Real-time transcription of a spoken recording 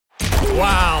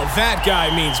Wow, that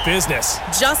guy means business.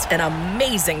 Just an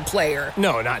amazing player.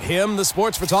 No, not him, the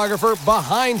sports photographer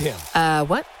behind him.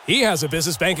 What? He has a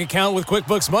business bank account with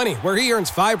QuickBooks Money where he earns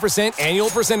 5% annual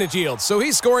percentage yield, so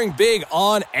he's scoring big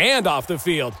on and off the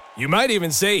field. You might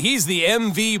even say he's the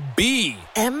MVB.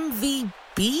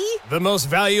 MVP? The most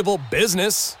valuable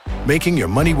business. Making your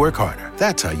money work harder.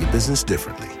 That's how you business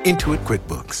differently. Intuit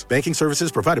QuickBooks. Banking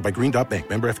services provided by Green Dot Bank.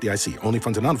 Member FDIC. Only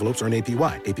funds and envelopes earn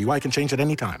APY. APY can change at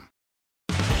any time.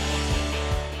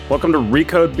 Welcome to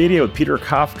Recode Media with Peter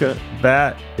Kafka.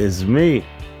 That is me.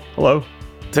 Hello.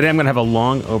 Today I'm going to have a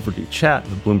long overdue chat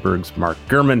with Bloomberg's Mark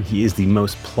Gurman. He is the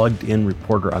most plugged in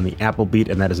reporter on the Apple beat,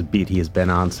 and that is a beat he has been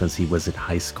on since he was in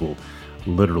high school.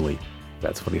 Literally,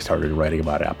 that's when he started writing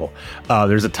about Apple.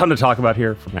 There's a ton to talk about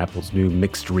here, from Apple's new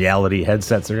mixed reality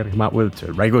headsets they're going to come out with,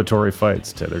 to regulatory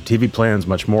fights, to their TV plans,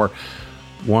 much more.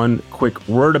 One quick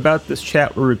word about this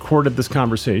chat. We recorded this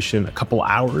conversation a couple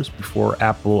hours before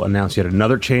Apple announced yet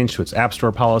another change to its App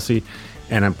Store policy.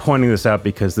 And I'm pointing this out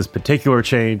because this particular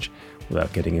change,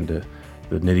 without getting into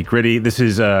the nitty gritty, this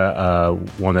is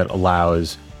one that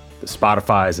allows the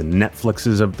Spotifys and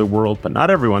Netflixes of the world, but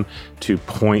not everyone, to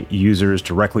point users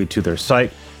directly to their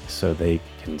site so they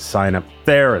can sign up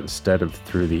there instead of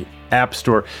through the App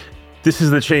Store. This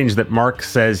is the change that Mark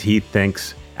says he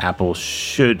thinks Apple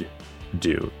should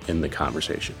do in the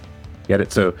conversation. Get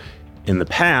it? So in the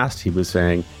past, he was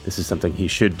saying this is something he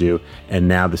should do, and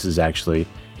now this is actually,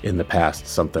 in the past,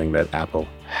 something that Apple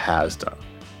has done.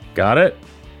 Got it?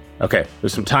 Okay,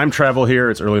 there's some time travel here.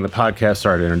 It's early in the podcast.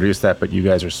 Sorry to introduce that, but you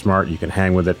guys are smart. You can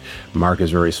hang with it. Mark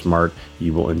is very smart.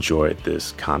 You will enjoy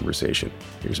this conversation.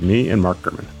 Here's me and Mark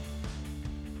Gurman.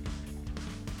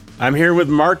 I'm here with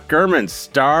Mark Gurman,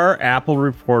 star Apple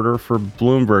reporter for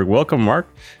Bloomberg. Welcome, Mark.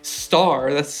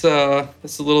 Star, that's a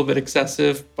little bit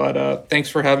excessive, but thanks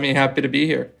for having me. Happy to be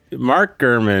here. Mark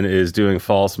Gurman is doing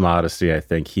false modesty, I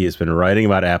think. He has been writing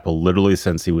about Apple literally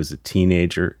since he was a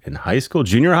teenager in high school,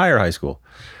 junior high or high school?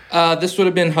 This would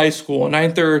have been high school,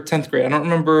 9th or 10th grade. I don't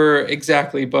remember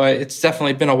exactly, but it's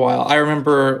definitely been a while. I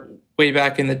remember way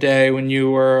back in the day when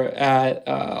you were at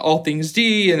All Things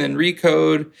D and then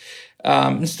Recode.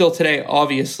 And still today,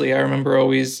 obviously, I remember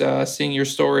always seeing your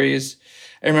stories.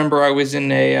 I remember I was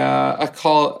in a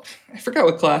call. I forgot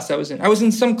what class I was in. I was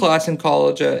in some class in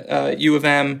college at U of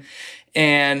M,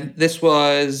 and this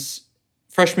was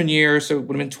freshman year, so it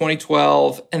would have been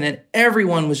 2012. And then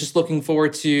everyone was just looking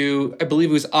forward to, I believe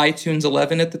it was iTunes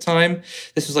 11 at the time.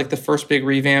 This was like the first big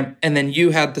revamp. And then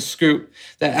you had the scoop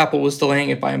that Apple was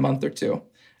delaying it by a month or two.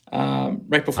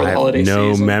 Right before the holiday season. I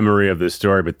have no memory of this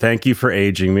story, but thank you for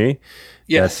aging me.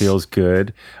 Yes. That feels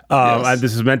good. Yes.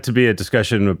 This is meant to be a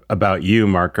discussion about you,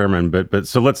 Mark Gurman, but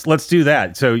so let's do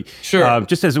that. So, sure.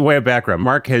 Just as a way of background,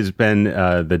 Mark has been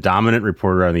the dominant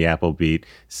reporter on the Apple beat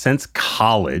since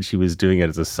college. He was doing it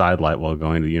as a sidelight while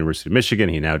going to the University of Michigan.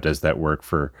 He now does that work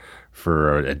for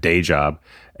a day job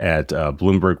at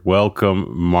Bloomberg.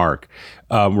 Welcome, Mark.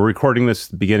 We're recording this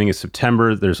at the beginning of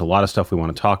September. There's a lot of stuff we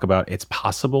want to talk about. It's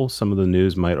possible some of the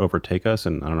news might overtake us,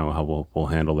 and I don't know how we'll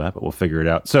handle that, but we'll figure it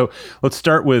out. So let's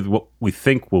start with what we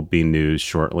think will be news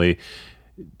shortly.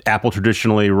 Apple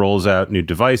traditionally rolls out new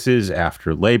devices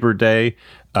after Labor Day.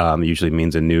 It usually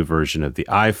means a new version of the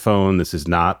iPhone. This is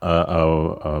not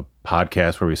a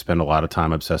podcast where we spend a lot of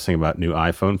time obsessing about new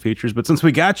iPhone features, but since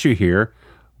we got you here,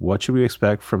 what should we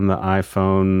expect from the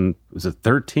iPhone? Is it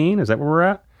 13? Is that where we're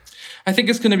at? I think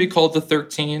it's going to be called the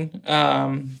 13.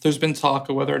 There's been talk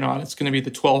of whether or not it's going to be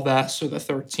the 12S or the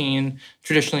 13.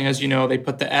 Traditionally, as you know, they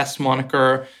put the S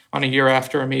moniker on a year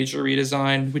after a major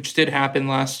redesign, which did happen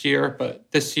last year.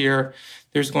 But this year,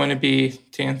 there's going to be,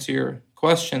 to answer your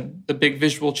question, the big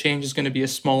visual change is going to be a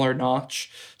smaller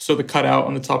notch. So the cutout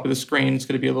on the top of the screen is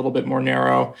going to be a little bit more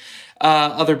narrow.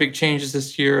 Other big changes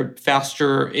this year,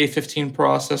 faster A15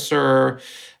 processor.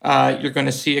 You're going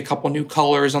to see a couple new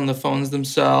colors on the phones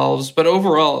themselves. But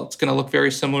overall, it's going to look very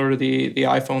similar to the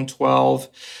iPhone 12.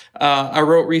 I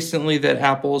wrote recently that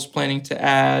Apple is planning to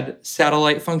add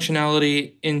satellite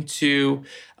functionality into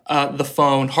the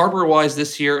phone. Hardware-wise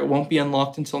this year, it won't be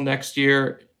unlocked until next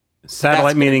year.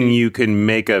 Satellite meaning you can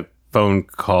make a phone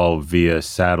call via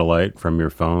satellite from your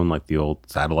phone like the old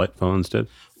satellite phones did?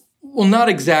 Well, not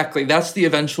exactly. That's the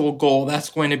eventual goal. That's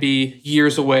going to be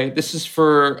years away. This is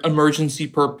for emergency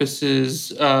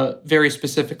purposes, very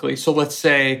specifically. So let's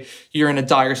say you're in a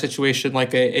dire situation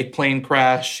like a plane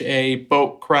crash, a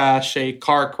boat crash, a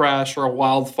car crash, or a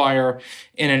wildfire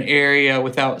in an area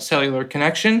without cellular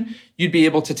connection. You'd be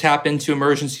able to tap into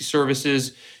emergency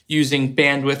services using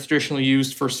bandwidth traditionally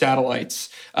used for satellites.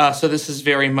 So this is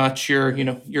very much your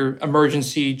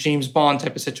emergency James Bond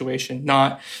type of situation,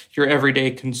 not your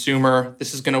everyday consumer.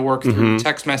 This is going to work through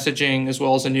text messaging as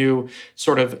well as a new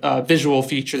sort of visual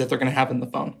feature that they're going to have in the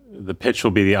phone. The pitch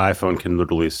will be the iPhone can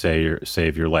literally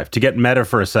save your life. To get meta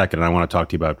for a second, I want to talk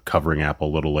to you about covering Apple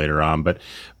a little later on,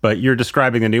 but you're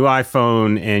describing the new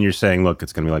iPhone and you're saying, look,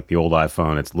 it's going to be like the old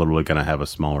iPhone. It's literally going to have a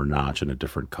smaller notch and a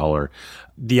different color.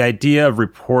 The idea of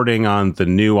reporting on the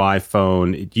new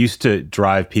iPhone, it used to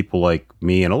drive people like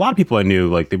me and a lot of people I knew,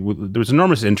 like there was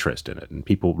enormous interest in it. And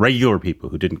regular people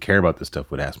who didn't care about this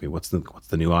stuff would ask me, what's the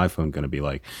new iPhone going to be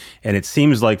like? And it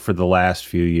seems like for the last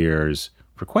few years,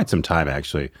 for quite some time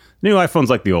actually, the new iPhone's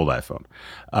like the old iPhone.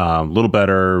 A little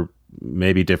better,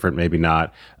 maybe different, maybe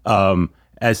not.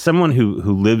 As someone who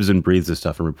lives and breathes this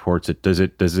stuff and reports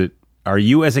it, are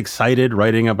you as excited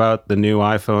writing about the new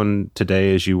iPhone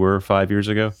today as you were 5 years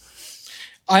ago?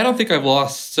 I don't think I've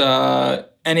lost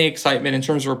any excitement in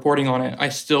terms of reporting on it. I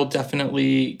still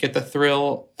definitely get the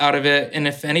thrill out of it. And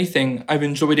if anything, I've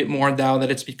enjoyed it more now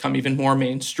that it's become even more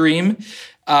mainstream.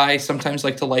 I sometimes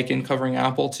like to liken covering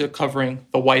Apple to covering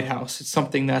the White House. It's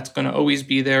something that's going to always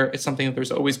be there. It's something that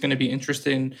there's always going to be interest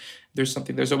in. There's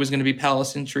always going to be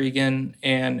palace intrigue in,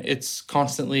 and it's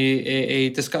constantly a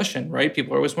discussion, right?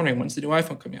 People are always wondering, when's the new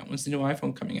iPhone coming out? When's the new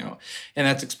iPhone coming out? And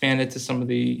that's expanded to some of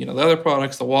the, the other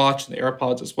products, the watch and the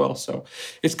AirPods as well. So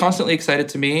it's constantly excited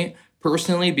to me.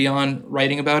 Personally, beyond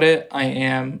writing about it, I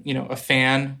am, a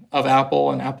fan of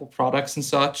Apple and Apple products and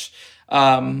such.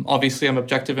 Obviously, I'm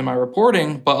objective in my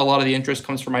reporting, but a lot of the interest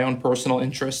comes from my own personal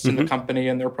interest in the company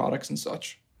and their products and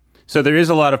such. So there is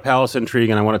a lot of palace intrigue,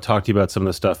 and I want to talk to you about some of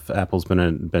the stuff Apple's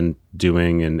been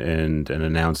doing and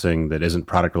announcing that isn't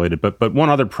product related. But one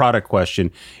other product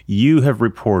question: you have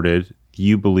reported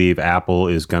you believe Apple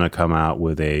is going to come out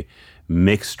with a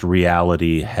mixed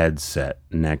reality headset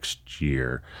next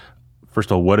year. First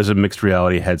of all, what is a mixed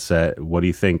reality headset? What do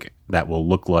you think that will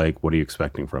look like? What are you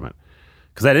expecting from it?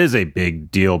 Because that is a big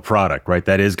deal product, right?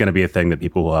 That is going to be a thing that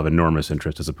people will have enormous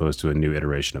interest as opposed to a new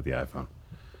iteration of the iPhone.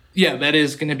 Yeah, that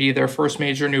is going to be their first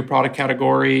major new product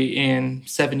category in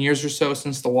 7 years or so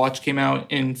since the watch came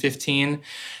out in 2015.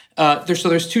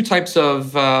 There's two types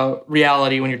of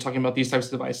reality when you're talking about these types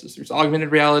of devices. There's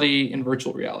augmented reality and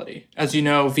virtual reality. As you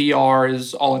know, VR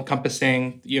is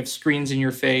all-encompassing. You have screens in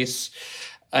your face.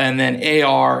 And then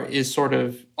AR is sort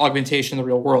of augmentation of the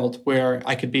real world, where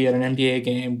I could be at an NBA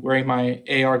game wearing my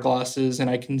AR glasses and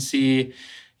I can see,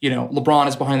 LeBron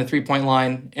is behind the three-point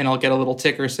line and I'll get a little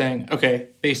ticker saying, okay,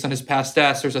 based on his past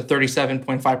stats, there's a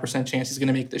 37.5% chance he's going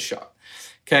to make this shot.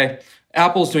 Okay.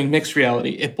 Apple's doing mixed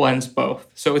reality. It blends both.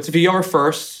 So it's VR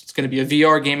first. It's going to be a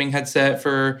VR gaming headset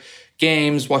for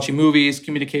games, watching movies,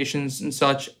 communications and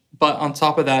such. But on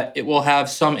top of that, it will have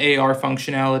some AR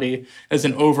functionality as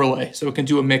an overlay, so it can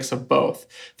do a mix of both.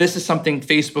 This is something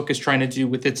Facebook is trying to do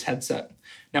with its headset.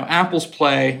 Now, Apple's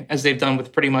play, as they've done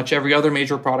with pretty much every other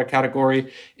major product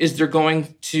category, is they're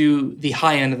going to the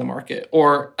high end of the market,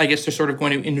 or I guess they're sort of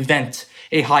going to invent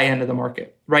a high end of the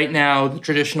market. Right now, the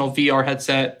traditional VR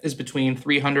headset is between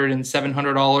 $300 and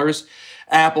 $700.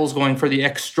 Apple's going for the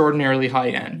extraordinarily high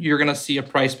end. You're going to see a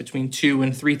price between $2,000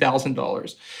 and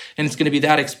 $3,000. And it's going to be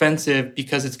that expensive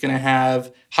because it's going to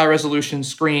have high resolution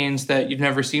screens that you've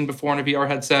never seen before in a VR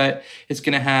headset. It's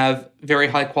going to have very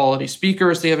high quality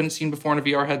speakers they haven't seen before in a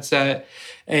VR headset.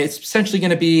 It's essentially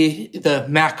going to be the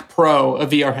Mac Pro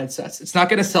of VR headsets. It's not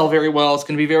going to sell very well. It's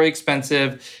going to be very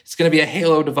expensive. It's going to be a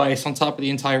halo device on top of the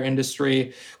entire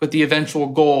industry with the eventual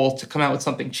goal to come out with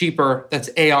something cheaper that's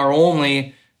AR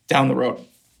only down the road.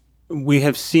 We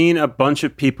have seen a bunch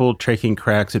of people taking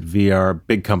cracks at VR,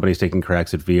 big companies taking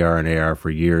cracks at VR and AR for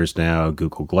years now.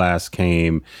 Google Glass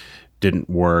came, didn't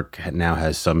work, now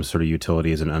has some sort of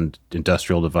utility as an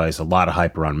industrial device. A lot of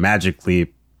hype around Magic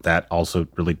Leap. That also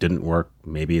really didn't work.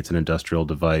 Maybe it's an industrial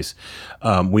device.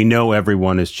 We know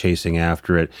everyone is chasing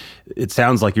after it. It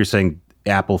sounds like you're saying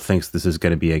Apple thinks this is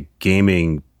going to be a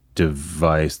gaming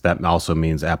device. That also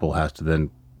means Apple has to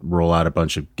then roll out a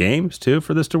bunch of games too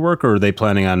for this to work, or are they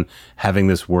planning on having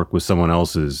this work with someone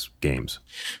else's games?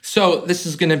 So this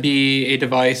is going to be a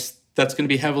device that's going to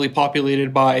be heavily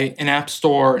populated by an app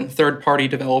store and third-party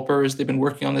developers. They've been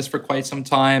working on this for quite some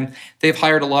time. They've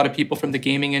hired a lot of people from the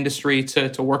gaming industry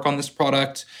to work on this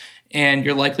product. and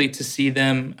you're likely to see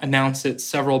them announce it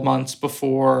several months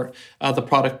before the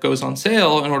product goes on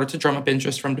sale in order to drum up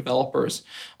interest from developers.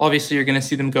 Obviously, you're going to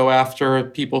see them go after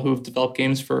people who've developed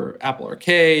games for Apple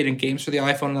Arcade and games for the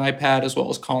iPhone and iPad, as well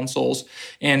as consoles,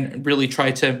 and really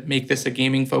try to make this a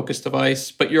gaming-focused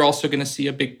device. But you're also going to see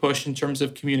a big push in terms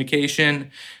of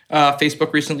communication.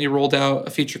 Facebook recently rolled out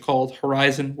a feature called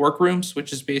Horizon Workrooms,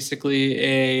 which is basically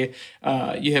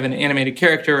you have an animated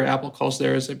character. Apple calls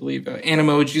theirs, I believe,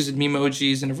 Animojis and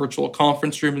Memojis in a virtual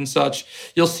conference room and such.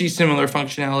 You'll see similar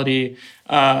functionality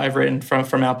I've written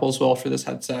from Apple as well for this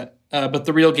headset. But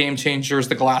the real game changer is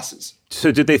the glasses.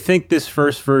 So did they think this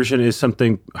first version is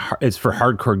something, it's for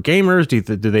hardcore gamers? Do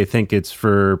they think it's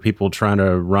for people trying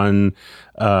to run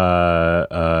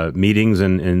meetings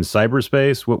in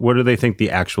cyberspace? What do they think the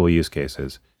actual use case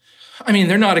is? I mean,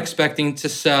 they're not expecting to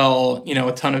sell,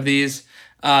 a ton of these.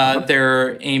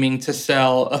 They're aiming to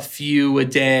sell a few a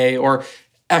day, or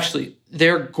actually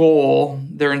their goal,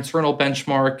 their internal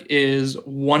benchmark is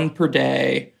 1 per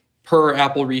day per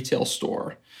Apple retail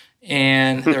store.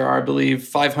 And there are, I believe,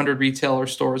 500 retailer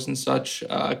stores and such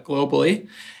globally.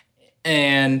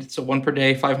 And so 1 per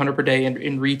day, 500 per day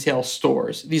in retail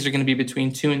stores. These are going to be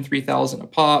between 2,000 and 3,000 a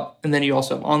pop. And then you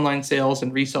also have online sales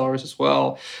and resellers as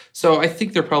well. So I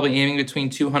think they're probably aiming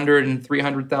between 200 and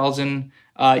 300,000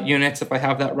 units, if I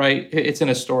have that right. It's in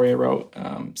a story I wrote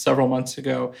several months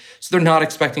ago. So they're not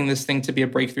expecting this thing to be a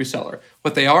breakthrough seller.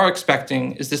 What they are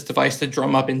expecting is this device to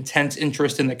drum up intense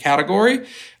interest in the category,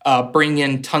 bring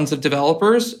in tons of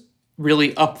developers,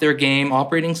 really up their game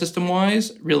operating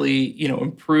system-wise, really,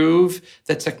 improve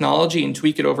the technology and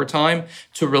tweak it over time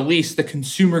to release the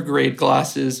consumer-grade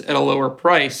glasses at a lower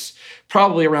price,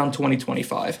 probably around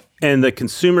 2025. And the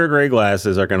consumer grade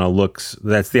glasses are going to look,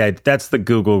 that's the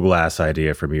Google Glass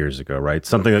idea from years ago, right?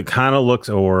 Something that kind of looks,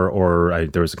 there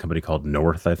was a company called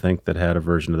North, I think, that had a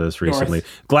version of this recently.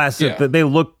 North. Glasses, they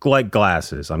look like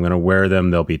glasses. I'm going to wear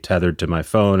them. They'll be tethered to my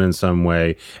phone in some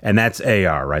way. And that's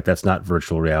AR, right? That's not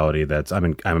virtual reality.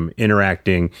 I'm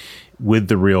interacting with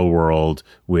the real world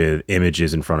with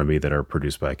images in front of me that are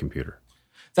produced by a computer.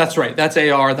 That's right. That's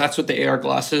AR. That's what the AR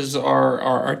glasses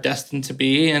are destined to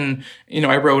be. And,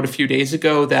 I wrote a few days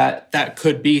ago that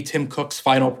could be Tim Cook's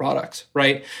final product,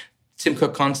 right? Tim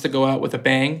Cook wants to go out with a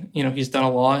bang. He's done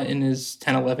a lot in his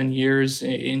 10, 11 years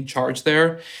in charge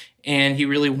there. And he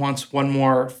really wants one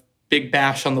more big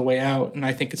bash on the way out. And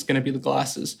I think it's going to be the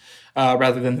glasses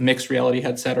rather than the mixed reality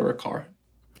headset or a car.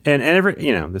 And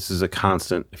this is a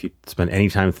constant. If you spend any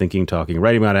time thinking, talking,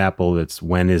 writing about Apple, it's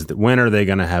when are they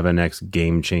going to have a next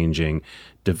game-changing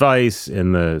device?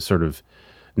 And the sort of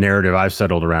narrative I've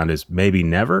settled around is maybe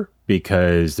never,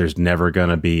 because there's never going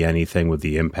to be anything with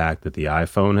the impact that the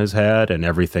iPhone has had and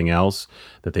everything else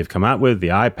that they've come out with. The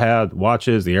iPad,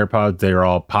 watches, the AirPods, they're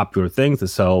all popular things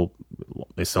that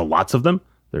they sell lots of them.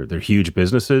 They're huge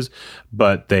businesses,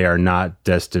 but they are not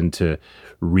destined to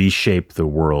reshape the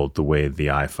world the way the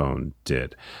iPhone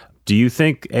did. Do you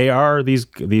think AR, these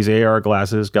AR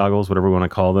glasses, goggles, whatever we want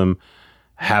to call them,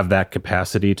 have that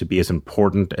capacity to be as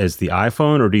important as the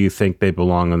iPhone, or do you think they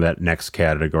belong in that next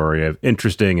category of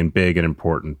interesting and big and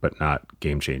important, but not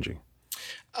game-changing?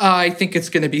 I think it's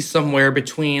going to be somewhere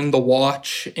between the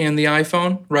watch and the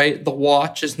iPhone, right? The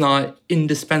watch is not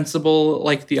indispensable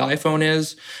like the iPhone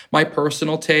is. My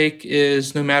personal take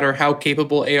is no matter how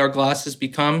capable AR glasses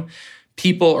become,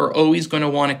 people are always going to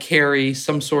want to carry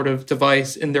some sort of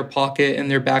device in their pocket, in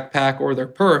their backpack, or their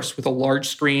purse with a large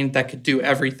screen that could do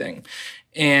everything.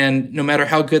 And no matter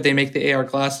how good they make the AR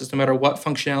glasses, no matter what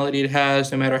functionality it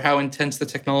has, no matter how intense the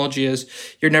technology is,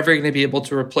 you're never going to be able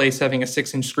to replace having a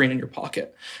 6-inch screen in your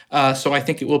pocket. So I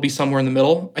think it will be somewhere in the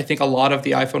middle. I think a lot of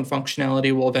the iPhone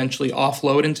functionality will eventually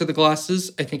offload into the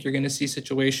glasses. I think you're going to see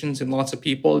situations in lots of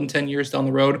people in 10 years down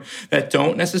the road that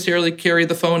don't necessarily carry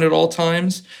the phone at all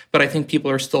times, but I think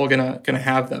people are still going to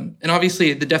have them. And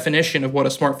obviously, the definition of what a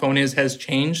smartphone is has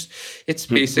changed. It's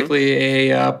basically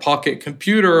a pocket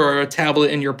computer or a tablet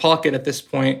in your pocket at this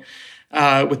point,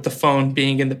 with the phone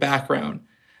being in the background.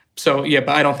 So but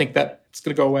I don't think that it's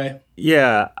going to go away.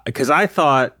 Yeah, because I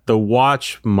thought the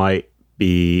watch might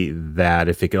be that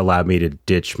if it could allow me to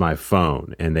ditch my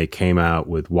phone, and they came out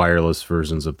with wireless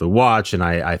versions of the watch, and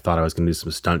I thought I was going to do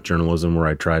some stunt journalism where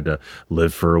I tried to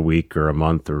live for a week or a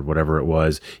month or whatever it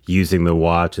was using the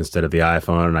watch instead of the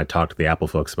iPhone, and I talked to the Apple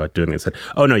folks about doing it and said,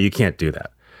 oh no, you can't do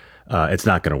that. It's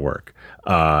not going to work.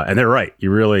 And they're right.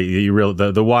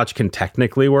 The watch can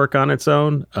technically work on its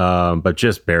own, but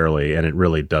just barely. And it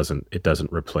really doesn't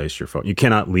replace your phone. You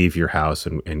cannot leave your house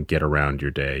and get around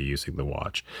your day using the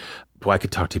watch. Boy, I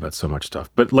could talk to you about so much stuff,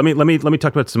 but let me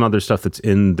talk about some other stuff that's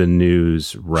in the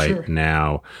news right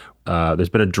now. there's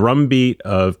been a drumbeat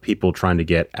of people trying to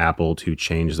get Apple to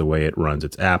change the way it runs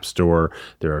its App Store.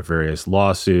 There are various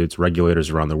lawsuits. Regulators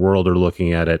around the world are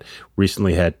looking at it.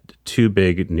 Recently had two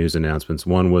big news announcements.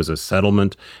 One was a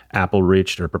settlement Apple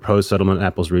reached, or proposed settlement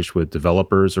Apple's reached with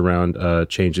developers around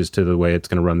changes to the way it's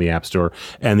going to run the App Store.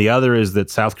 And the other is that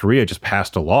South Korea just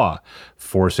passed a law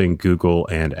forcing Google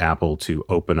and Apple to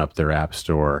open up their App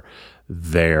Store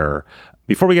there.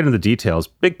 Before we get into the details,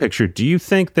 big picture, do you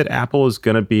think that Apple is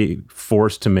going to be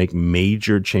forced to make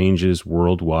major changes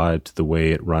worldwide to the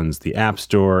way it runs the App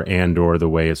Store and or the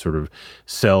way it sort of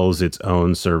sells its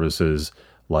own services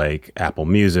like Apple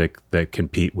Music that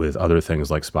compete with other things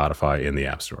like Spotify in the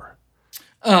App Store?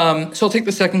 So I'll take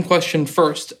the second question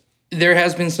first. There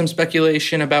has been some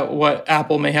speculation about what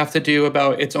Apple may have to do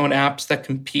about its own apps that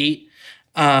compete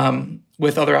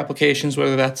with other applications,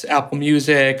 whether that's Apple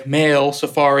Music, Mail,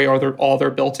 Safari, or all their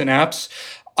built-in apps.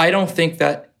 I don't think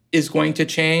that is going to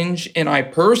change, and I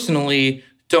personally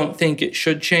don't think it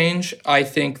should change. I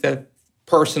think that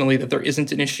personally that there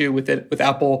isn't an issue with it, with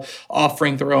Apple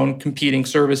offering their own competing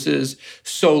services,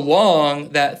 so long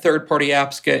that third-party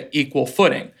apps get equal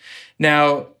footing.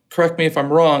 Now, correct me if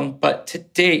I'm wrong, but to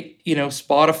date,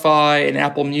 Spotify and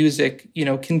Apple Music,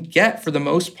 can get, for the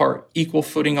most part, equal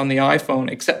footing on the iPhone,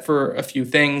 except for a few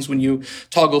things. When you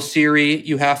toggle Siri,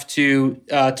 you have to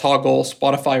toggle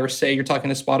Spotify or Say you're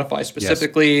talking to Spotify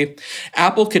specifically. Yes.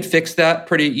 Apple could fix that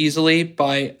pretty easily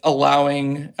by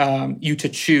allowing you to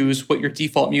choose what your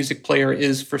default music player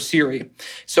is for Siri.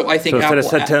 So I think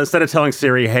instead of telling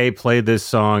Siri, hey, play this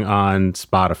song on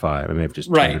Spotify, I may have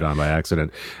just turned it on by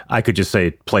accident, I could just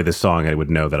say, play this song, and it would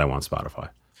know that I want Spotify.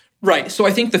 Right. So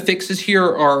I think the fixes here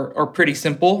are pretty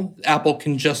simple. Apple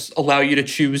can just allow you to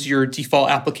choose your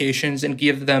default applications and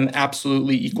give them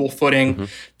absolutely equal footing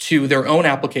to their own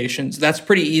applications. That's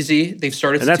pretty easy. They've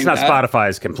started to do that. And that's not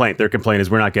Spotify's complaint. Their complaint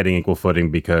is we're not getting equal footing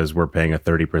because we're paying a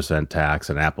 30% tax,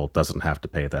 and Apple doesn't have to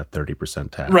pay that 30%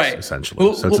 tax,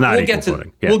 essentially. So it's not equal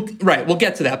footing. Yeah. We'll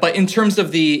get to that. But in terms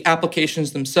of the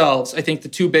applications themselves, I think the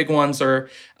two big ones are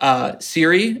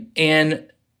Siri and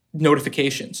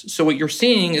notifications. So what you're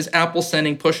seeing is Apple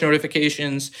sending push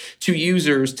notifications to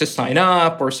users to sign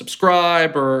up or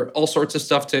subscribe or all sorts of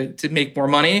stuff to make more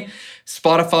money.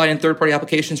 Spotify and third-party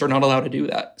applications are not allowed to do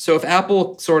that. So if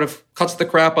Apple sort of cuts the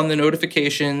crap on the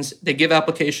notifications, they give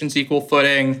applications equal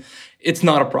footing, it's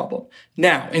not a problem.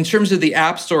 Now, in terms of the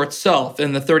App Store itself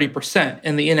and the 30%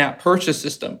 and the in-app purchase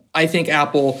system, I think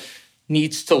Apple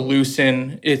needs to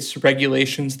loosen its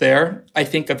regulations there. I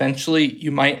think eventually you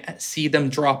might see them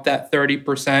drop that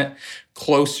 30%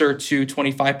 closer to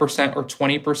 25% or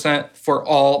 20% for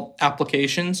all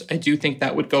applications. I do think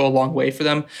that would go a long way for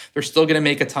them. They're still going to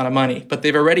make a ton of money, but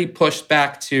they've already pushed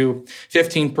back to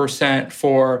 15%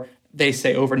 for, they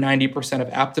say, over 90% of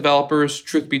app developers.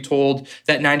 Truth be told,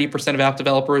 that 90% of app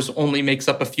developers only makes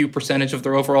up a few percentage of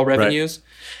their overall revenues. Right.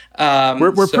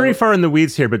 We're pretty far in the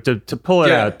weeds here, but to pull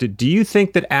it out, do you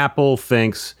think that Apple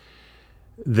thinks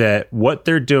that what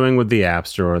they're doing with the App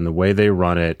Store and the way they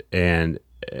run it and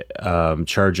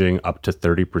charging up to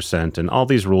 30% and all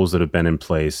these rules that have been in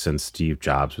place since Steve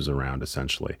Jobs was around,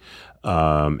 essentially,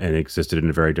 and existed in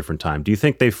a very different time, do you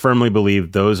think they firmly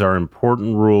believe those are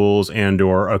important rules and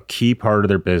or a key part of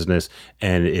their business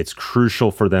and it's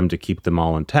crucial for them to keep them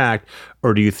all intact?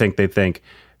 Or do you think they think,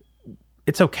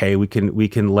 it's okay, we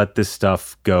can let this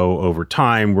stuff go over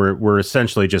time. We're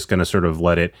essentially just going to sort of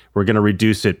we're going to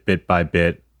reduce it bit by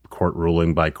bit, court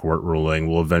ruling by court ruling.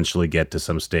 We'll eventually get to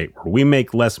some state where we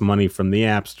make less money from the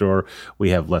App Store,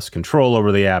 we have less control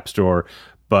over the App Store,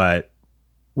 but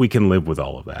we can live with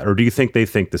all of that? Or do you think they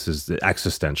think this is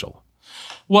existential?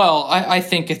 Well, I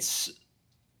think it's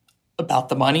about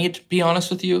the money, to be honest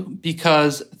with you,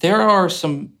 because there are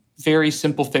some very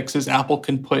simple fixes Apple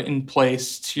can put in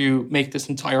place to make this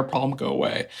entire problem go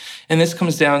away. And this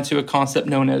comes down to a concept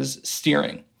known as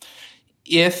steering.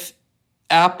 If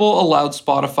Apple allowed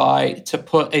Spotify to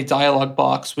put a dialog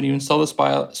box when you install the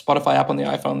Spotify app on the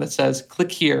iPhone that says,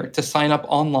 click here to sign up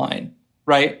online,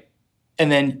 right?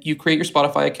 And then you create your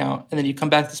Spotify account, and then you come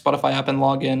back to the Spotify app and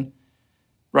log in,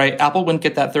 right? Apple wouldn't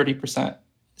get that 30%.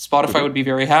 Spotify would be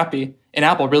very happy, and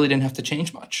Apple really didn't have to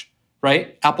change much.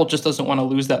 Right? Apple just doesn't want to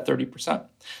lose that 30%.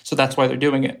 So that's why they're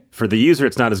doing it. For the user,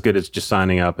 it's not as good as just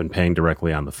signing up and paying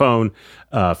directly on the phone.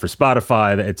 For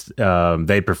Spotify, it's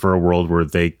they prefer a world where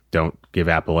they don't give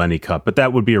Apple any cut, but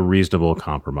that would be a reasonable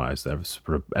compromise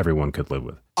that everyone could live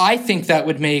with. I think that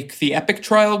would make the Epic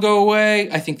trial go away.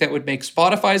 I think that would make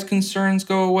Spotify's concerns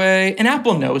go away. And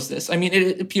Apple knows this. I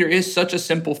mean, Peter, it is such a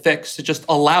simple fix to just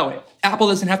allow it. Apple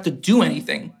doesn't have to do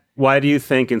anything. Why do you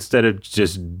think instead of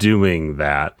just doing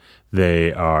that,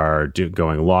 They are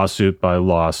going lawsuit by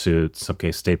lawsuit, some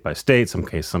case state by state, some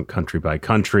case some country by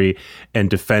country, and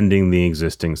defending the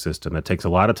existing system. It takes a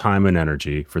lot of time and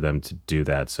energy for them to do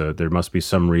that. So there must be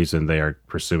some reason they are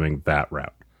pursuing that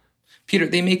route. Peter,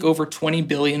 they make over $20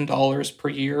 billion per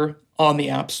year on the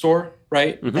App Store,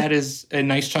 right? Mm-hmm. That is a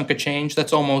nice chunk of change.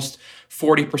 That's almost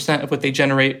 40% of what they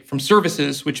generate from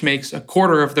services, which makes a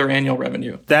quarter of their annual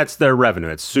revenue. That's their revenue.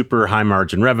 It's super high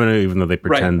margin revenue, even though they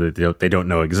pretend that they don't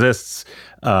know exists.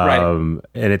 And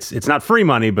it's not free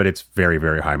money, but it's very,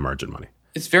 very high margin money.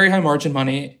 It's very high margin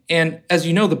money. And as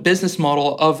you know, the business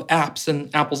model of apps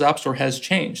and Apple's App Store has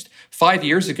changed. 5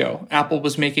 years ago, Apple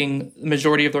was making the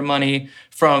majority of their money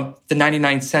from the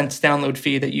 99 cents download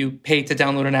fee that you pay to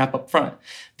download an app up front.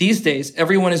 These days,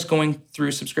 everyone is going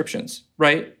through subscriptions,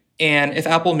 right? And if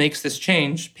Apple makes this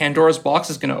change, Pandora's box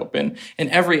is going to open, and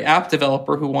every app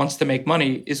developer who wants to make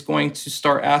money is going to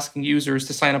start asking users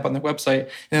to sign up on their website and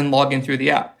then log in through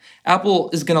the app. Apple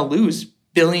is going to lose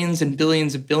billions and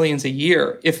billions and billions a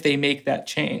year if they make that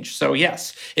change. So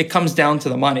yes, it comes down to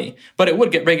the money, but it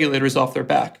would get regulators off their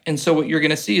back. And so what you're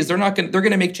going to see is they're going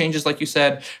to make changes, like you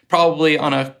said, probably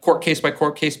on a court case by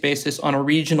court case basis, on a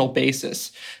regional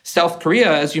basis. South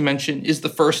Korea, as you mentioned, is the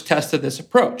first test of this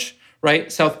approach,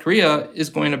 right? South Korea is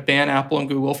going to ban Apple and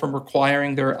Google from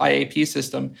requiring their IAP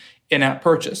system in-app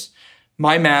purchase.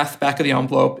 My math, back of the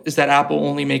envelope, is that Apple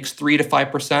only makes 3 to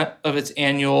 5% of its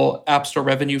annual App Store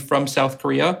revenue from South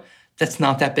Korea. That's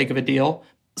not that big of a deal.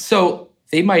 So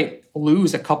they might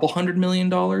lose a couple $100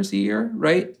 million a year,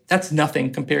 right? That's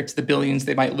nothing compared to the billions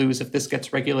they might lose if this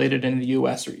gets regulated in the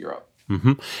US or Europe.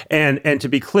 Mm-hmm. And to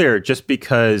be clear, just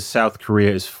because South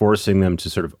Korea is forcing them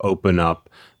to sort of open up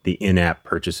the in-app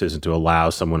purchases and to allow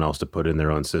someone else to put in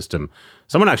their own system,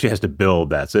 someone actually has to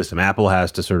build that system. Apple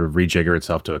has to sort of rejigger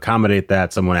itself to accommodate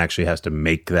that. Someone actually has to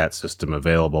make that system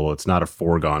available. It's not a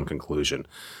foregone conclusion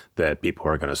that people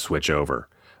are going to switch over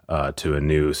to a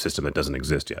new system that doesn't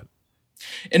exist yet.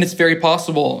 And it's very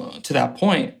possible, to that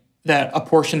point, that a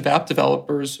portion of app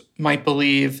developers might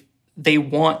believe they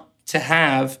want to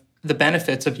have the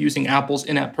benefits of using Apple's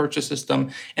in-app purchase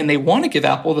system, and they want to give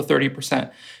Apple the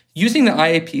 30%. Using the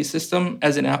IAP system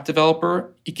as an app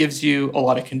developer, it gives you a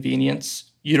lot of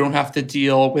convenience. You don't have to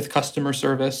deal with customer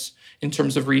service in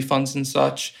terms of refunds and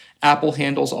such. Apple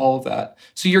handles all of that.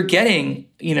 So you're getting,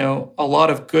 a lot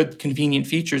of good, convenient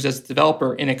features as a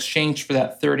developer in exchange for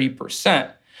that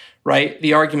 30%. Right?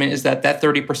 The argument is that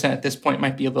 30% at this point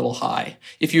might be a little high.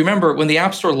 If you remember, when the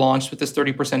App Store launched with this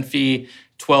 30% fee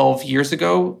 12 years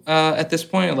ago at this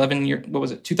point,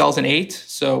 2008?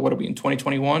 So what are we in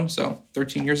 2021? So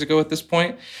 13 years ago at this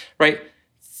point, right?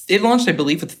 It launched, I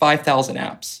believe, with 5,000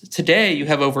 apps. Today, you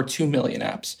have over 2 million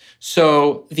apps.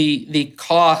 So the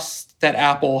cost that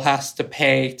Apple has to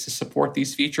pay to support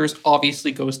these features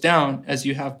obviously goes down as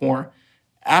you have more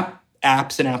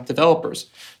apps and app developers.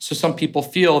 So some people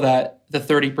feel that the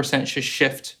 30% should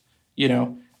shift,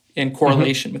 in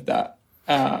correlation with that.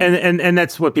 And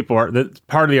that's what people are.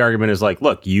 Part of the argument is like,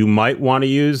 look, you might want to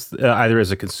use either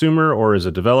as a consumer or as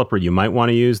a developer, you might want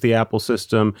to use the Apple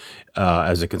system.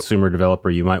 As a consumer developer,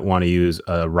 you might want to use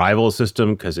a rival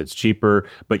system because it's cheaper,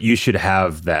 but you should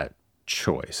have that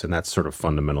choice. And that's sort of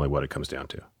fundamentally what it comes down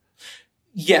to.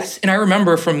 Yes, and I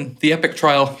remember from the Epic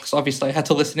trial, because obviously I had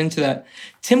to listen into that,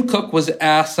 Tim Cook was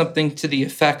asked something to the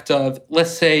effect of,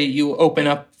 let's say you open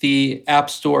up the App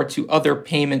Store to other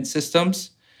payment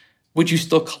systems, would you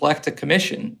still collect a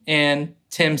commission? And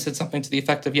Tim said something to the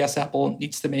effect of, yes, Apple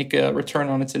needs to make a return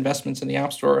on its investments in the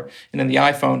App Store and in the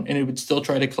iPhone, and it would still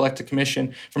try to collect a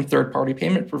commission from third-party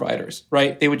payment providers,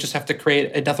 right? They would just have to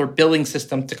create another billing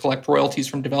system to collect royalties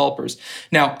from developers.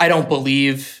 Now, I don't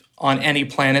believe on any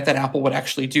planet that Apple would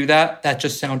actually do that. That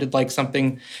just sounded like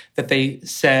something that they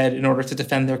said in order to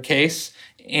defend their case.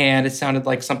 And it sounded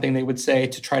like something they would say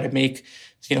to try to make,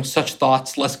 such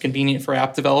thoughts less convenient for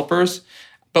app developers.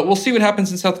 But we'll see what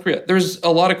happens in South Korea. There's a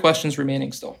lot of questions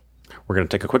remaining still. We're going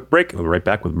to take a quick break. We'll be right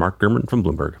back with Mark Gurman from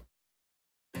Bloomberg.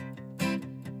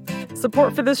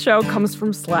 Support for this show comes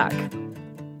from Slack.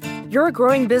 You're a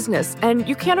growing business, and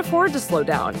you can't afford to slow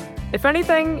down. If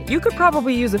anything, you could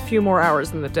probably use a few more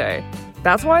hours in the day.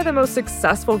 That's why the most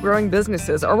successful growing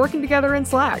businesses are working together in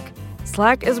Slack.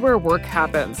 Slack is where work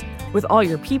happens, with all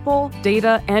your people,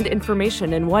 data, and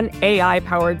information in one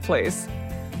AI-powered place.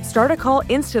 Start a call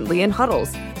instantly in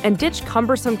huddles and ditch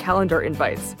cumbersome calendar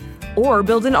invites. Or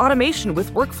build an automation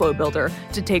with Workflow Builder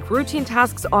to take routine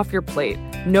tasks off your plate.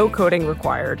 No coding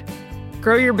required.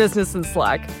 Grow your business in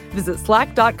Slack. Visit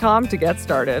slack.com to get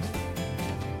started.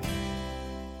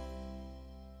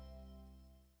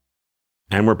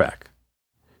 And we're back.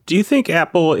 Do you think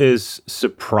Apple is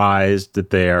surprised that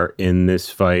they are in this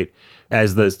fight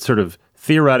as the sort of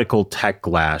theoretical tech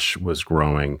glash was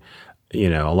growing?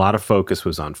 A lot of focus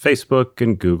was on Facebook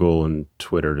and Google and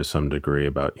Twitter to some degree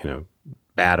about,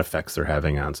 bad effects they're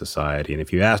having on society. And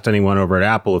if you asked anyone over at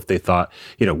Apple if they thought,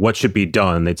 what should be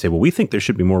done, they'd say, well, we think there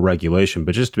should be more regulation.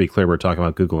 But just to be clear, we're talking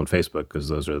about Google and Facebook because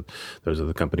those are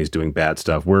the companies doing bad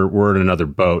stuff. We're in another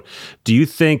boat. Do you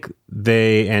think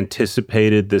they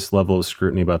anticipated this level of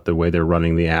scrutiny about the way they're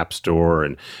running the App Store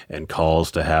and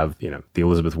calls to have, the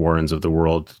Elizabeth Warrens of the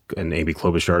world and Amy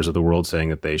Klobuchar's of the world saying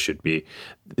that they should be,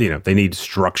 they need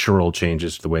structural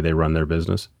changes to the way they run their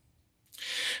business?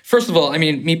 First of all,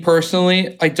 me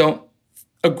personally, I don't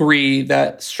agree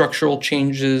that structural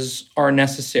changes are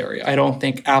necessary. I don't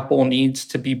think Apple needs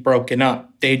to be broken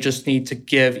up. They just need to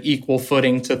give equal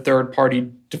footing to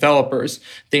third-party developers.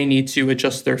 They need to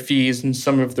adjust their fees and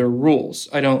some of their rules.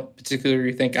 I don't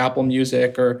particularly think Apple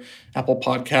Music or Apple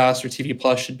Podcasts or TV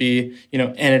Plus should be,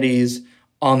 entities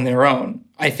on their own.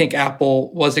 I think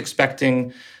Apple was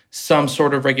expecting some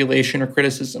sort of regulation or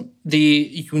criticism.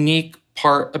 The unique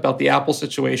part about the Apple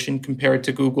situation compared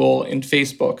to Google and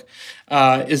Facebook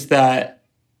is that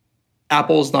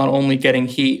Apple is not only getting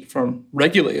heat from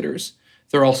regulators,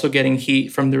 they're also getting heat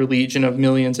from their legion of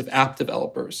millions of app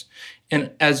developers.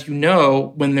 And as you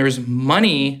know, when there's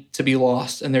money to be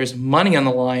lost and there's money on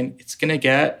the line, it's going to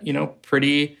get,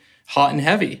 pretty hot and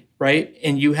heavy, right?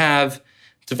 And you have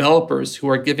developers who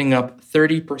are giving up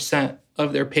 30%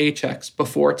 of their paychecks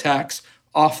before tax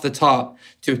off the top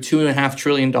to a $2.5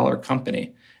 trillion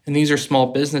company. And these are small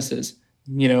businesses,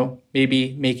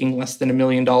 maybe making less than $1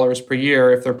 million per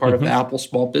year if they're part of the Apple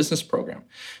Small Business Program.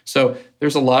 So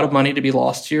there's a lot of money to be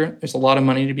lost here. There's a lot of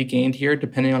money to be gained here,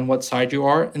 depending on what side you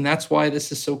are. And that's why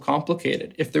this is so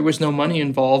complicated. If there was no money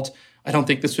involved, I don't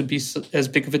think this would be as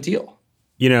big of a deal.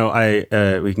 We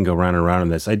can go round and round on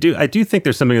this. I do think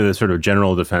there's something of the sort of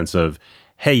general defense of,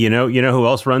 hey, you know who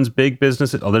else runs big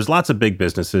businesses? Oh, there's lots of big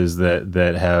businesses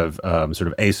that have sort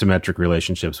of asymmetric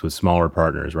relationships with smaller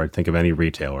partners, right? Think of any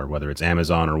retailer, whether it's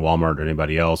Amazon or Walmart or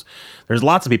anybody else. There's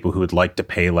lots of people who would like to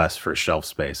pay less for shelf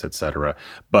space, et cetera,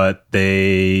 but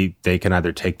they can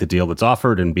either take the deal that's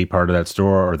offered and be part of that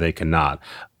store, or they cannot.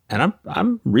 And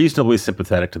I'm reasonably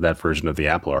sympathetic to that version of the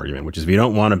Apple argument, which is if you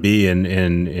don't want to be in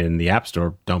the App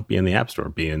Store, don't be in the App Store.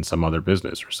 Be in some other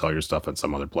business or sell your stuff on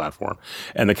some other platform.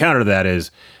 And the counter to that is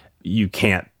you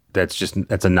can't.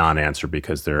 That's a non-answer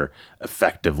because they're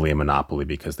effectively a monopoly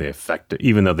because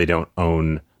even though they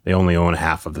only own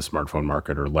half of the smartphone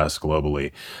market or less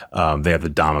globally, they have the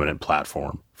dominant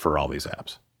platform for all these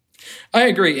apps. I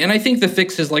agree. And I think the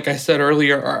fixes, like I said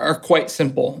earlier, are quite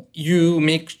simple. You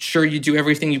make sure you do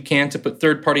everything you can to put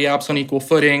third-party apps on equal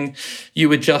footing.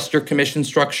 You adjust your commission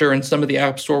structure and some of the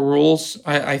App Store rules.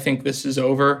 I think this is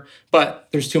over. But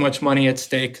there's too much money at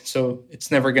stake, so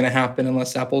it's never going to happen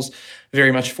unless Apple's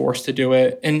very much forced to do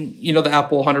it. And, the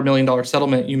Apple $100 million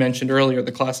settlement you mentioned earlier,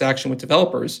 the class action with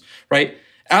developers, right?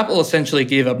 Apple essentially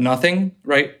gave up nothing,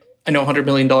 right? I know $100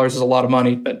 million is a lot of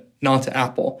money, but not to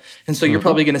Apple. And so you're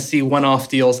probably going to see one-off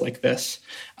deals like this.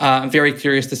 I'm very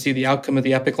curious to see the outcome of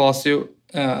the Epic lawsuit.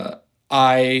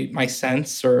 My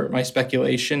sense or my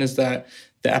speculation is that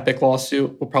the Epic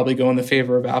lawsuit will probably go in the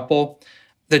favor of Apple.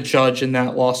 The judge in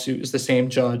that lawsuit is the same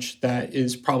judge that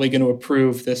is probably going to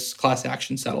approve this class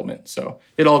action settlement. So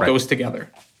it all goes together.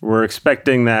 We're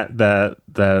expecting that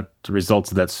the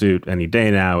results of that suit any day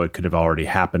now. It could have already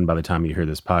happened by the time you hear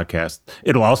this podcast.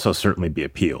 It'll also certainly be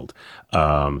appealed,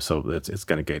 so it's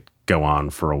going to go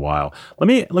on for a while. Let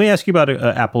me ask you about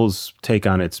Apple's take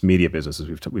on its media businesses.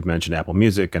 We've mentioned Apple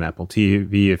Music and Apple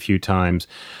TV a few times.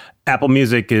 Apple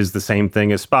Music is the same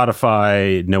thing as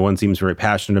Spotify. No one seems very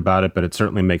passionate about it, but it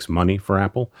certainly makes money for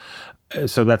Apple.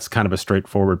 So that's kind of a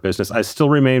straightforward business. I still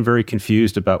remain very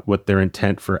confused about what their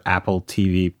intent for Apple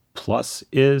TV Plus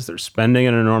is. They're spending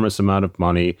an enormous amount of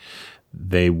money.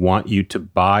 They want you to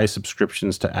buy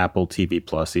subscriptions to Apple TV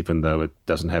Plus, even though it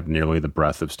doesn't have nearly the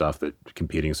breadth of stuff that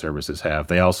competing services have.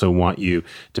 They also want you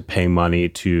to pay money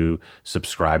to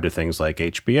subscribe to things like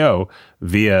HBO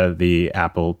via the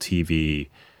Apple TV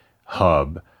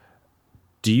hub.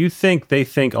 Do you think they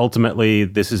think ultimately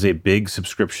this is a big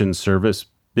subscription service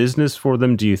business for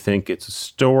them? Do you think it's a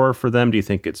store for them? Do you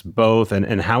think it's both?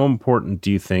 And how important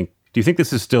do you think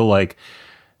this is still do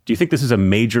you think this is a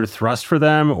major thrust for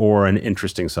them or an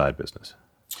interesting side business?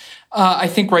 I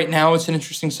think right now it's an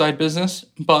interesting side business,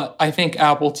 but I think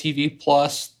Apple TV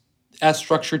Plus, as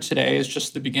structured today, is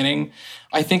just the beginning.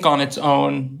 I think on its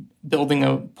own, building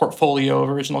a portfolio of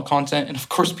original content, and of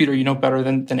course, Peter, you know better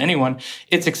than anyone,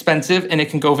 it's expensive and it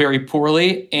can go very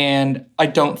poorly. And I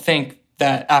don't think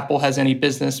that Apple has any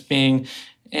business being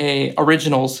a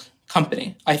originals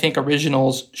company. I think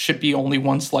originals should be only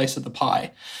one slice of the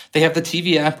pie. They have the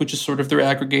TV app, which is sort of their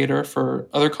aggregator for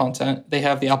other content. They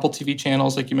have the Apple TV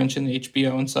channels, like you mentioned, the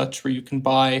HBO and such, where you can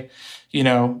buy,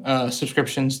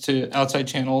 subscriptions to outside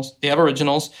channels. They have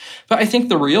originals. But I think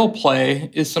the real play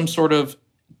is some sort of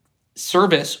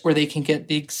service where they can get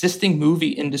the existing movie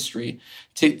industry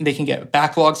they can get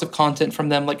backlogs of content from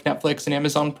them like Netflix and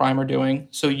Amazon Prime are doing.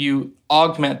 So you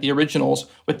augment the originals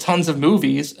with tons of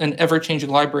movies, an ever-changing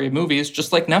library of movies,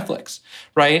 just like Netflix,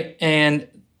 right? And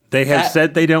they have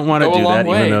said they don't want to do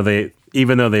that,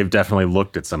 even though they've definitely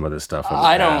looked at some of this stuff.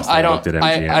 I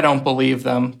don't believe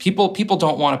them. People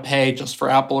don't want to pay just for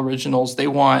Apple originals. They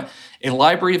want a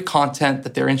library of content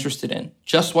that they're interested in.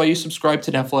 Just why you subscribe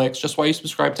to Netflix, just why you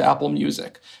subscribe to Apple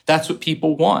Music. That's what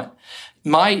people want.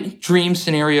 My dream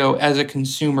scenario as a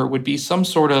consumer would be some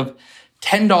sort of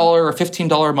 $10 or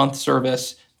 $15 a month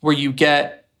service where you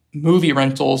get movie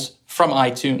rentals from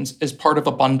iTunes as part of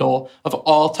a bundle of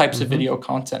all types of video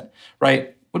content,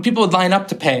 right? When people would line up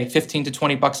to pay $15 to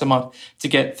 $20 a month to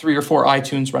get 3 or 4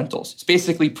 iTunes rentals. It's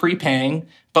basically prepaying,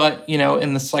 but,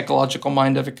 in the psychological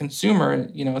mind of a consumer,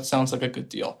 it sounds like a good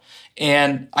deal.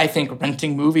 And I think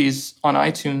renting movies on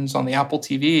iTunes, on the Apple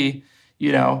TV,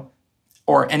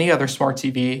 or any other smart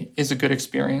TV is a good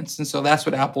experience. And so that's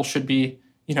what Apple should be,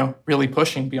 really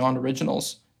pushing beyond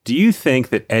originals. Do you think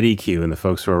that EddieQ and the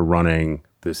folks who are running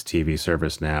this TV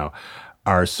service now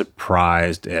are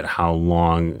surprised at how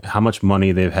much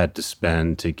money they've had to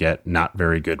spend to get not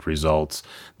very good results?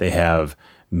 They have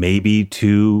maybe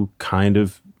 2 kind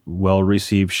of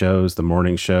well-received shows, The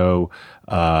Morning Show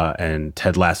and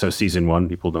Ted Lasso Season 1.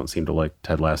 People don't seem to like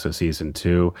Ted Lasso Season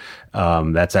 2.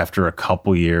 That's after a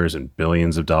couple years and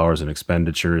billions of dollars in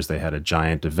expenditures. They had a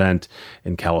giant event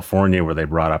in California where they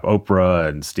brought up Oprah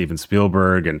and Steven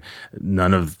Spielberg, and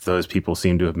none of those people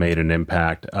seem to have made an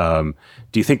impact. Do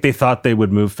you think they thought they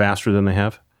would move faster than they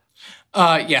have?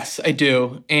 Yes, I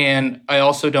do. And I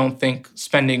also don't think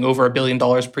spending over $1 billion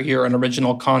per year on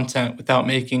original content without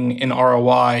making an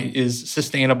ROI is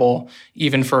sustainable,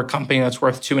 even for a company that's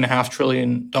worth $2.5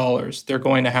 trillion. They're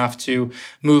going to have to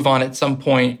move on at some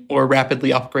point or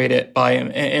rapidly upgrade it by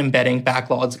embedding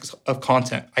backlogs of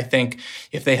content. I think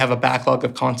if they have a backlog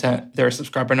of content, their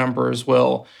subscriber numbers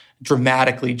will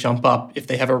dramatically jump up if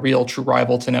they have a real true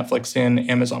rival to Netflix and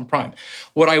Amazon Prime.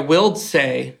 What I will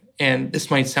say, and this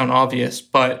might sound obvious,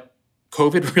 but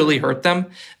COVID really hurt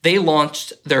them. They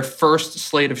launched their first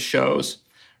slate of shows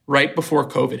right before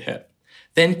COVID hit.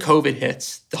 Then COVID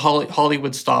hits, the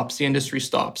Hollywood stops, the industry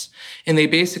stops, and they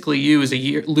basically lose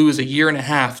a year and a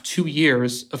half, 2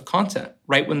 years of content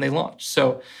right when they launch.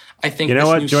 So I think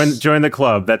join the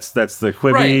club. That's the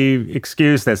Quibi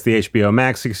excuse. That's the HBO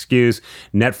Max excuse.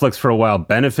 Netflix for a while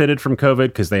benefited from COVID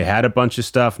because they had a bunch of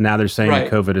stuff. Now they're saying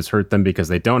that COVID has hurt them because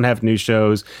they don't have new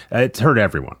shows. It's hurt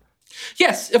everyone.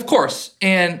 Yes, of course.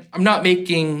 And I'm not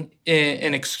making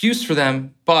an excuse for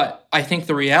them, but I think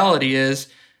the reality is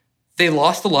they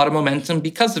lost a lot of momentum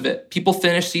because of it. People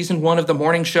finished season 1 of The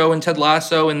Morning Show and Ted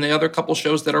Lasso and the other couple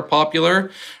shows that are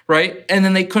popular, right? And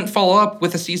then they couldn't follow up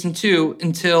with a season 2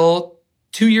 until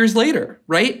 2 years later,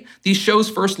 right? These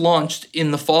shows first launched in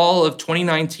the fall of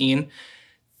 2019.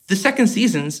 The second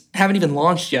seasons haven't even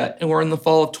launched yet, and we're in the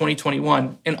fall of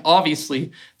 2021. And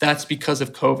obviously, that's because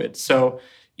of COVID. So,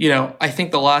 I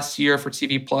think the last year for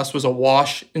TV Plus was a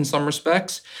wash in some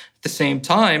respects. At the same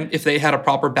time, if they had a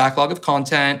proper backlog of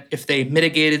content, if they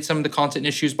mitigated some of the content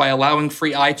issues by allowing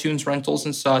free iTunes rentals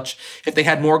and such, if they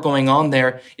had more going on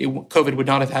there, COVID would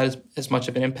not have had as much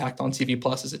of an impact on TV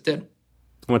Plus as it did.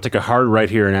 I want to take a hard right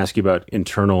here and ask you about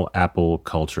internal Apple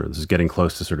culture. This is getting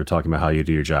close to sort of talking about how you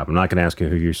do your job. I'm not going to ask you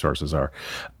who your sources are,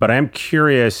 but I'm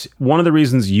curious. One of the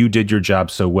reasons you did your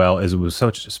job so well is it was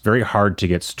it's very hard to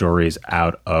get stories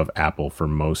out of Apple for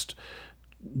most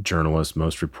journalists,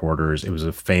 most reporters. It was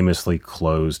a famously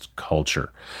closed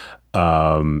culture.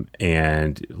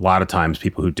 And a lot of times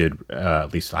people who did,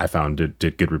 at least I found,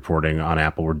 did good reporting on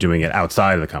Apple were doing it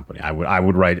outside of the company. I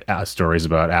would write stories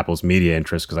about Apple's media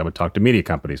interests because I would talk to media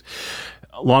companies.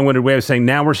 Long-winded way of saying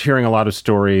now we're hearing a lot of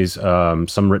stories,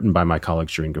 some written by my colleague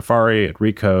Shireen Ghaffari at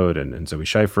Recode and Zoe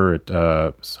Scheifer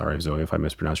at, sorry, Zoe, if I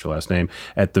mispronounced your last name,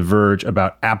 at The Verge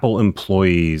about Apple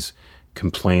employees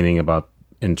complaining about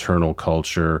internal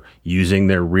culture, using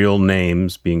their real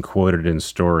names, being quoted in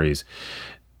stories.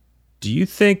 Do you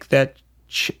think that,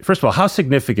 first of all, how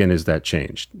significant is that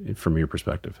change from your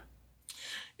perspective?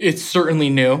 It's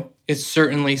certainly new. It's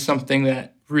certainly something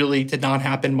that really did not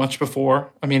happen much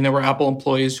before. I mean, there were Apple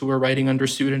employees who were writing under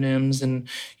pseudonyms and,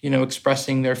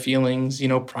 expressing their feelings,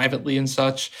 privately and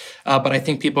such. But I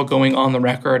think people going on the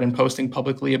record and posting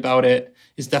publicly about it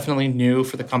is definitely new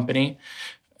for the company.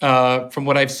 From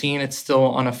what I've seen, it's still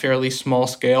on a fairly small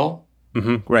scale.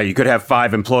 Mm-hmm. Right. You could have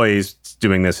 5 employees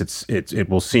doing this. It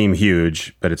will seem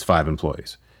huge, but it's 5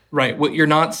 employees. Right. What you're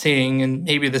not seeing, and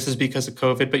maybe this is because of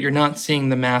COVID, but you're not seeing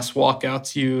the mass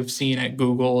walkouts you've seen at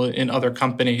Google and other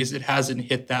companies. It hasn't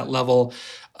hit that level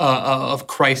of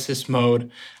crisis mode.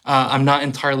 I'm not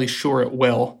entirely sure it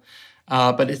will,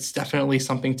 but it's definitely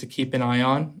something to keep an eye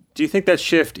on. Do you think that's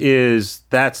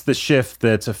the shift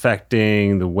that's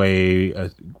affecting the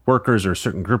way workers or a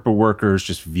certain group of workers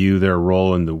just view their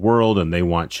role in the world, and they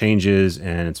want changes,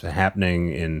 and it's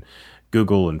happening in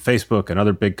Google and Facebook and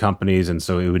other big companies, and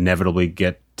so it would inevitably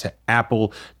get to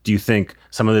Apple? Do you think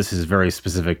some of this is very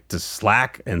specific to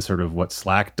Slack and sort of what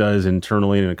Slack does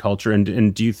internally in a culture?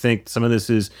 And do you think some of this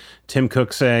is Tim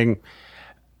Cook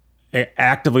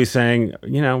actively saying,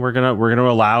 we're gonna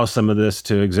allow some of this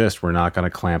to exist. We're not going to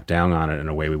clamp down on it in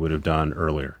a way we would have done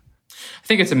earlier? I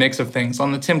think it's a mix of things.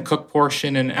 On the Tim Cook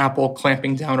portion and Apple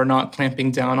clamping down or not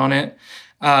clamping down on it,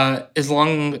 as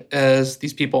long as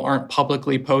these people aren't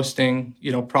publicly posting,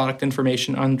 product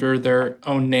information under their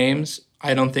own names,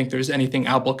 I don't think there's anything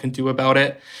Apple can do about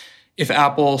it. If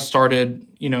Apple started,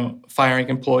 firing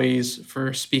employees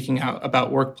for speaking out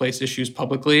about workplace issues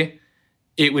publicly,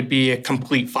 it would be a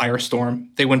complete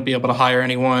firestorm. They wouldn't be able to hire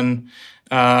anyone.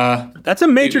 That's a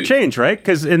major change, right?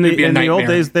 Because in the old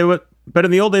days they would. But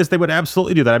in the old days, they would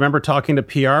absolutely do that. I remember talking to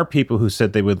PR people who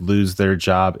said they would lose their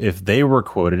job if they were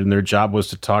quoted, and their job was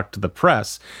to talk to the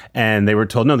press. And they were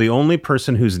told, no, the only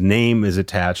person whose name is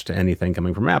attached to anything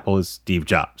coming from Apple is Steve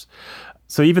Jobs.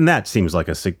 So even that seems like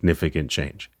a significant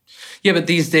change. Yeah, but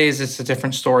these days it's a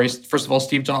different story. First of all,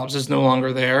 Steve Jobs is no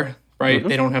longer there, right? Mm-hmm.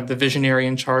 They don't have the visionary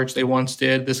in charge they once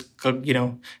did, this,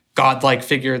 godlike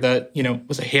figure that,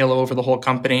 was a halo over the whole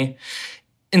company.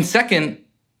 And second,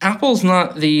 Apple's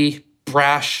not the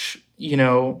brash,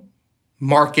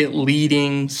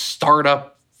 market-leading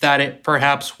startup that it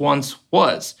perhaps once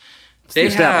was.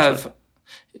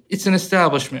 It's an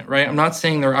establishment, right? I'm not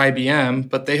saying they're IBM,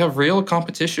 but they have real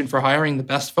competition for hiring the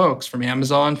best folks from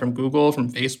Amazon, from Google,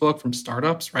 from Facebook, from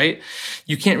startups, right?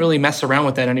 You can't really mess around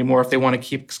with that anymore if they want to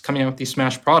keep coming out with these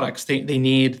smash products. They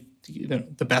need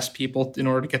the best people in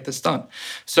order to get this done.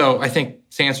 So I think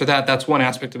to answer that, that's one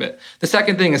aspect of it. The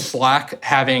second thing is Slack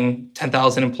having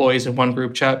 10,000 employees in one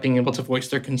group chat, being able to voice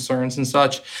their concerns and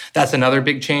such. That's another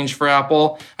big change for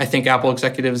Apple. I think Apple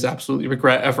executives absolutely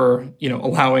regret ever,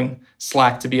 allowing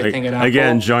Slack to be a thing at Apple.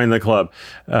 Again, join the club.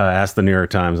 Ask the New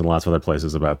York Times and lots of other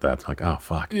places about that. It's like, oh,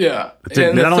 fuck. Yeah.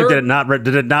 Not only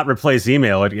did it not replace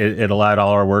email, it allowed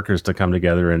all our workers to come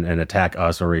together and attack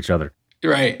us or each other.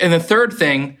 Right. And the third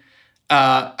thing,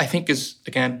 I think is,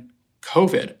 again,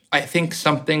 COVID. I think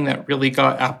something that really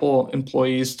got Apple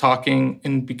employees talking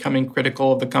and becoming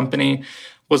critical of the company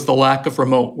was the lack of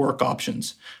remote work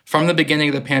options. From the beginning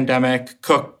of the pandemic,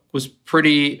 Cook was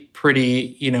pretty,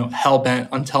 hell-bent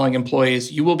on telling employees,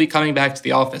 you will be coming back to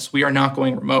the office. We are not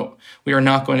going remote. We are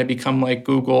not going to become like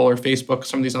Google or Facebook,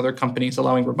 some of these other companies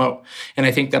allowing remote. And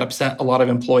I think that upset a lot of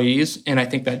employees. And I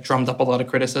think that drummed up a lot of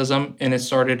criticism. And it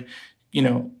started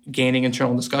gaining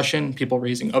internal discussion, people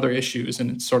raising other issues,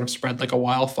 and it sort of spread like a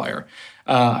wildfire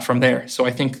from there. So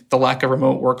I think the lack of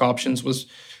remote work options was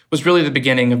really the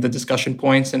beginning of the discussion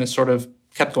points, and it sort of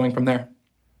kept going from there.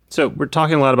 So we're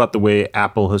talking a lot about the way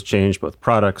Apple has changed, both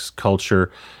products, culture.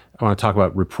 I want to talk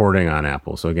about reporting on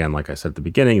Apple. So again, like I said at the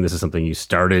beginning, this is something you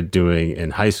started doing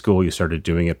in high school. You started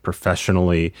doing it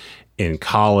professionally in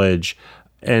college,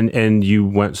 and you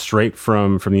went straight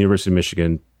from the University of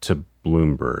Michigan to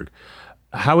Bloomberg.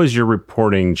 How has your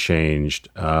reporting changed?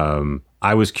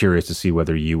 I was curious to see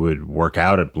whether you would work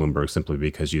out at Bloomberg simply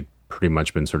because you'd pretty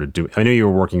much been sort of doing. I knew you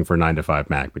were working for 9 to 5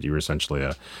 Mac, but you were essentially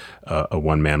a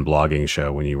one-man blogging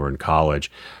show when you were in college.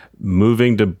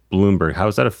 Moving to Bloomberg, how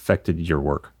has that affected your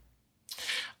work?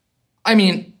 I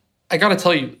mean, I got to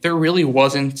tell you, there really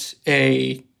wasn't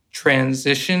a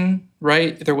transition,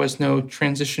 right? There was no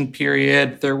transition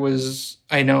period.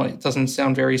 I know it doesn't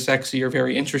sound very sexy or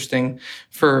very interesting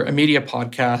for a media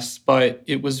podcast, but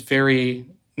it was very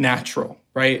natural,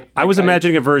 right? I was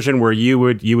imagining a version where you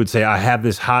would say, I have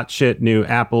this hot shit new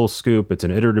Apple scoop. It's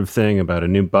an iterative thing about a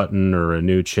new button or a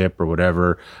new chip or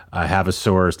whatever. I have a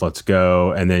source, let's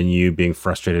go. And then you being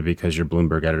frustrated because your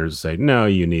Bloomberg editors say, no,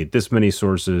 you need this many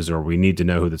sources, or we need to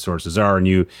know who the sources are. And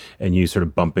you sort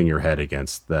of bumping your head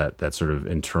against that sort of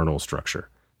internal structure.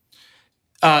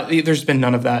 There's been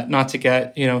none of that. Not to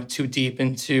get too deep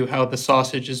into how the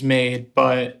sausage is made,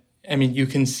 but I mean, you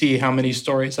can see how many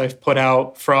stories I've put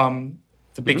out from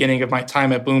the beginning of my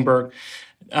time at Bloomberg.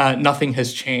 Nothing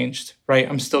has changed, right?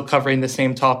 I'm still covering the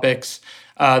same topics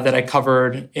that I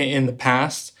covered in the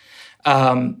past.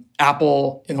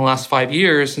 Apple, in the last 5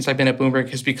 years, since I've been at Bloomberg,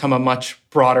 has become a much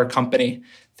broader company.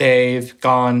 They've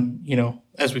gone,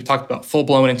 as we've talked about,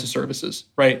 full-blown into services,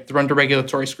 right? They're under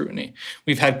regulatory scrutiny.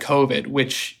 We've had COVID,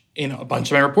 which, a bunch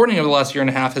of my reporting over the last year and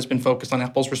a half has been focused on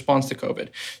Apple's response to COVID.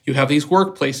 You have these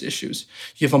workplace issues.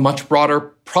 You have a much broader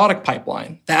product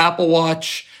pipeline. The Apple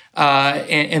Watch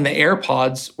and the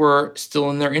AirPods were still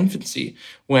in their infancy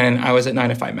when I was at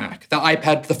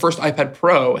 9to5Mac. The first iPad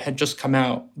Pro had just come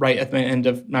out right at the end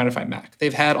of 9to5Mac.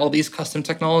 They've had all these custom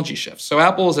technology shifts. So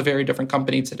Apple is a very different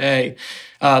company today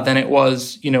than it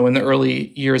was, in the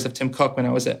early years of Tim Cook when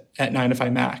I was at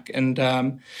 9to5Mac.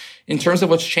 And in terms of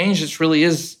what's changed,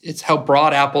 it's how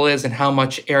broad Apple is and how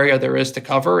much area there is to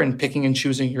cover and picking and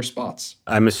choosing your spots.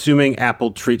 I'm assuming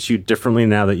Apple treats you differently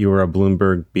now that you are a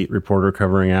Bloomberg beat reporter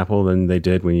covering Apple than they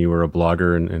did when you were a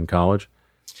blogger in college?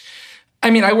 I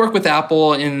mean, I work with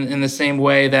Apple in the same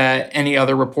way that any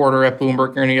other reporter at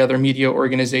Bloomberg or any other media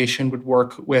organization would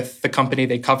work with the company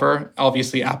they cover.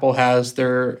 Obviously, Apple has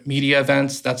their media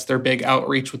events. That's their big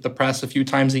outreach with the press a few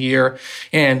times a year.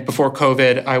 And before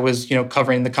COVID, I was,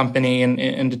 covering the company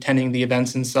and attending the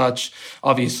events and such.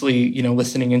 Obviously,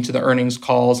 listening into the earnings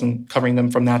calls and covering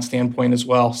them from that standpoint as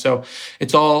well. So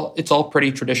it's all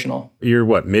pretty traditional. You're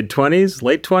what, mid-20s,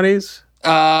 late 20s?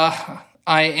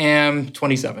 I am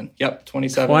 27. Yep,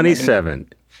 27.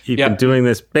 27. You've been doing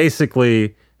this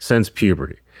basically since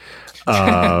puberty.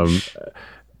 Do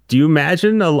you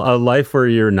imagine a life where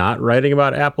you're not writing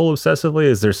about Apple obsessively?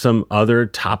 Is there some other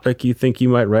topic you think you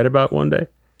might write about one day?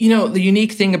 The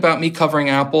unique thing about me covering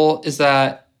Apple is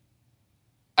that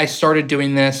I started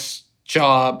doing this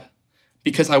job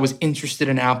because I was interested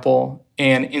in Apple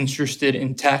and interested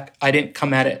in tech. I didn't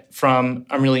come at it from,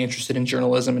 I'm really interested in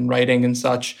journalism and writing and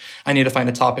such. I need to find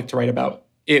a topic to write about.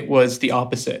 It was the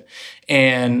opposite.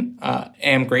 And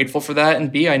am grateful for that.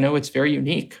 And B, I know it's very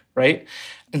unique, right?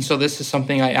 And so this is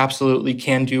something I absolutely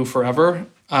can do forever.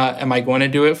 Am I going to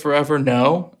do it forever?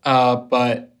 No.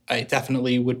 But I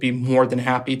definitely would be more than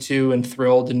happy to and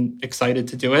thrilled and excited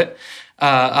to do it.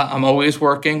 I'm always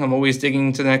working. I'm always digging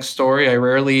into the next story. I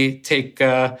rarely take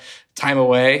time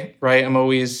away, right? I'm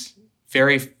always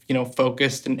very,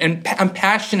 focused and I'm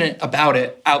passionate about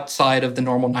it outside of the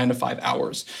normal 9 to 5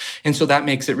 hours. And so that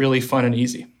makes it really fun and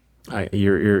easy.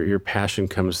 Your passion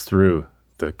comes through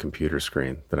the computer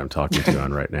screen that I'm talking to you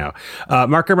on right now.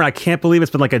 Mark Gurman, I can't believe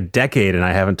it's been like a decade and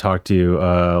I haven't talked to you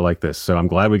like this. So I'm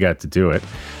glad we got to do it.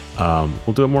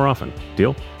 We'll do it more often.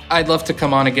 Deal? I'd love to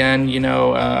come on again,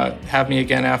 have me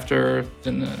again after,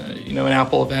 an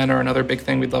Apple event or another big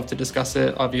thing. We'd love to discuss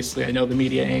it. Obviously, I know the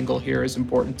media angle here is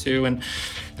important too, and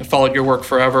I've followed your work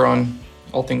forever on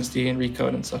all things D and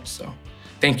Recode and such. So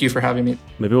thank you for having me.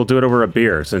 Maybe we'll do it over a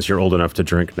beer since you're old enough to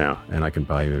drink now and I can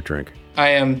buy you a drink. I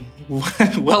am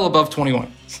well above 21.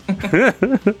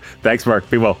 Thanks, Mark.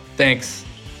 Be well. Thanks.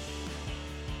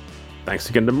 Thanks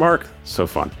again to Mark. So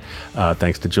fun.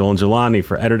 Thanks to Joel and Jelani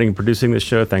for editing and producing this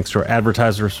show. Thanks to our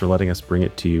advertisers for letting us bring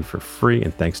it to you for free.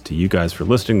 And thanks to you guys for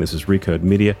listening. This is Recode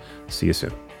Media. See you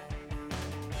soon.